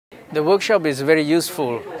The workshop is very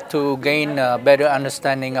useful to gain a better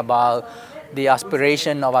understanding about the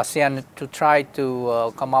aspiration of ASEAN to try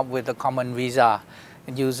to come up with a common visa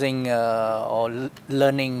using or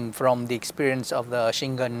learning from the experience of the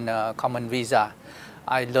Schengen common visa.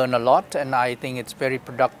 I learned a lot and I think it's very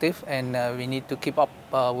productive, and we need to keep up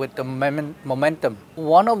with the momentum.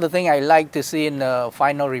 One of the things I like to see in the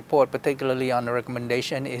final report, particularly on the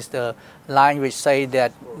recommendation, is the line which say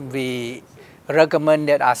that we recommend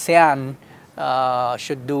that ASEAN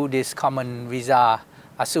should do this common visa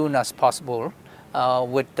as soon as possible,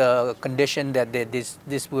 with the condition that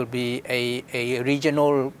this will be a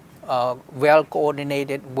regional,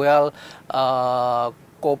 well-coordinated,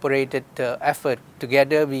 cooperated effort.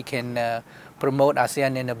 Together we can promote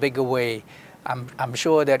ASEAN in a bigger way. I'm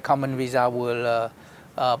sure that common visa will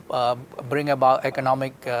bring about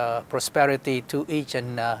economic prosperity to each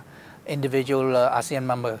and individual ASEAN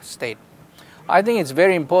member state. I think it's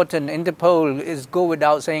very important. Interpol is go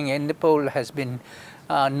without saying. Interpol has been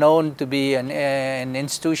known to be an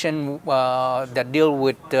institution that deal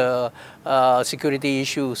with security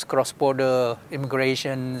issues, cross-border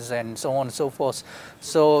immigrations, and so on and so forth.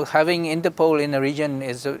 So having Interpol in the region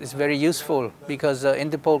is very useful, because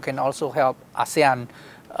Interpol can also help ASEAN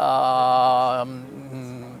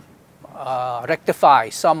rectify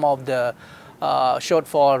some of the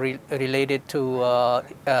shortfall related to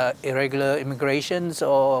irregular immigrations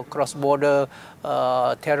or cross-border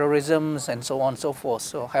terrorism and so on and so forth.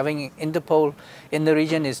 So having Interpol in the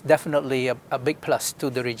region is definitely a big plus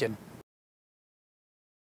to the region.